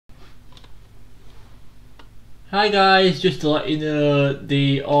Hi guys, just to let you know,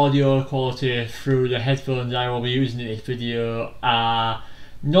 the audio quality through the headphones I will be using in this video are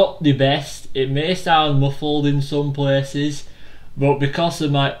not the best. It may sound muffled in some places, but because of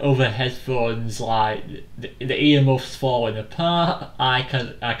my other headphones, like the earmuffs falling apart, I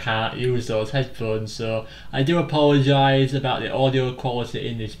can't use those headphones. So I do apologise about the audio quality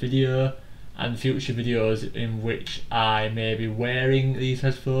in this video and future videos in which I may be wearing these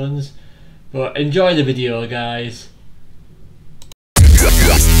headphones. But enjoy the video, guys.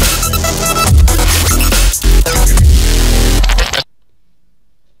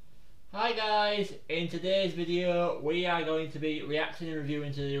 Hi guys, in today's video we are going to be reacting and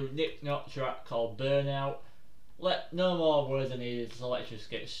reviewing to the Nik Nxk track called Burnout. No more words are needed, so let's just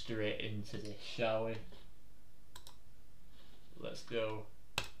get straight into this, shall we? Let's go.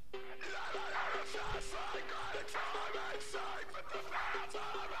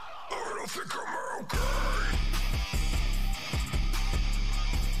 I don't think I'm okay.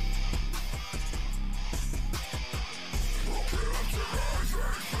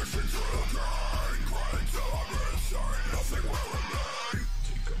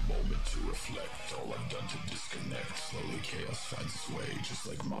 Take a moment to reflect. All I've done to disconnect. Slowly chaos finds its way, just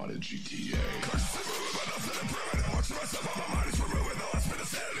like modded GTA. Watching myself on my mind is removing the last minute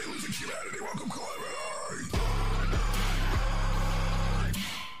sanity, losing humanity. Welcome calamity.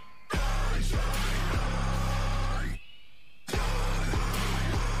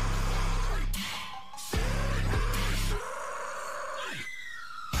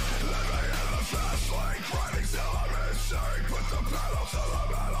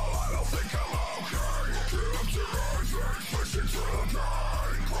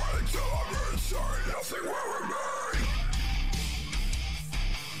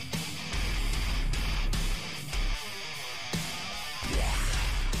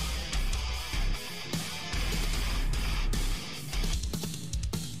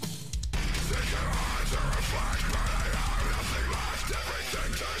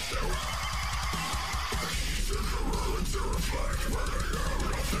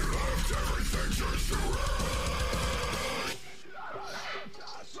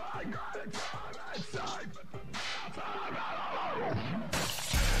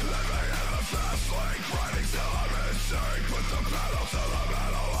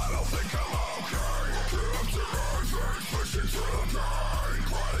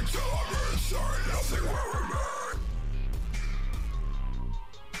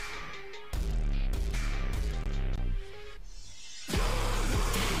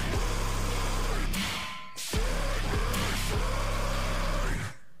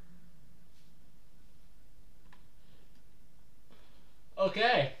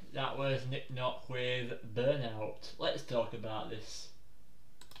 Okay, that was Nik Nxk with Burnout. Let's talk about this.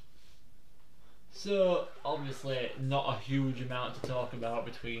 So, obviously not a huge amount to talk about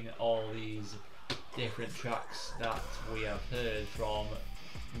between all these different tracks that we have heard from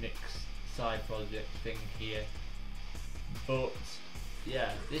Nik's side project thing here. But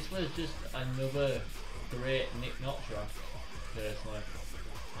yeah, this was just another great Nik Nxk track, personally.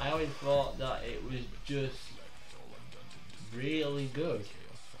 I always thought that it was just really good,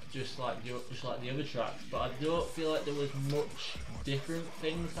 just like the other tracks, but I don't feel like there was much different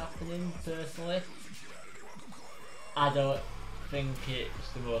things happening personally. I don't think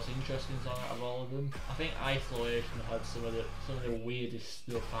it's the most interesting song out of all of them. I think Isolation had some of the weirdest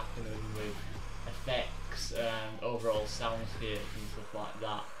stuff happening with effects and overall soundscapes and stuff like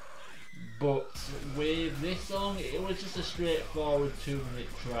that. But with this song, it was just a straightforward 2-minute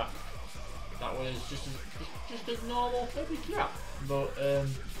track. That was just a normal heavy track. But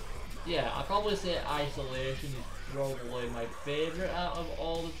yeah, I'd probably say Isolation is probably my favourite out of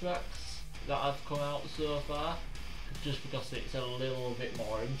all the tracks that have come out so far, just because it's a little bit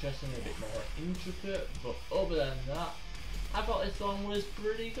more interesting, a bit more intricate. But other than that, I thought this song was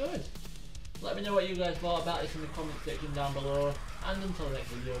pretty good. Let me know what you guys thought about this in the comment section down below, and until the next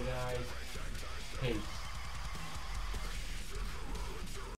video guys, peace.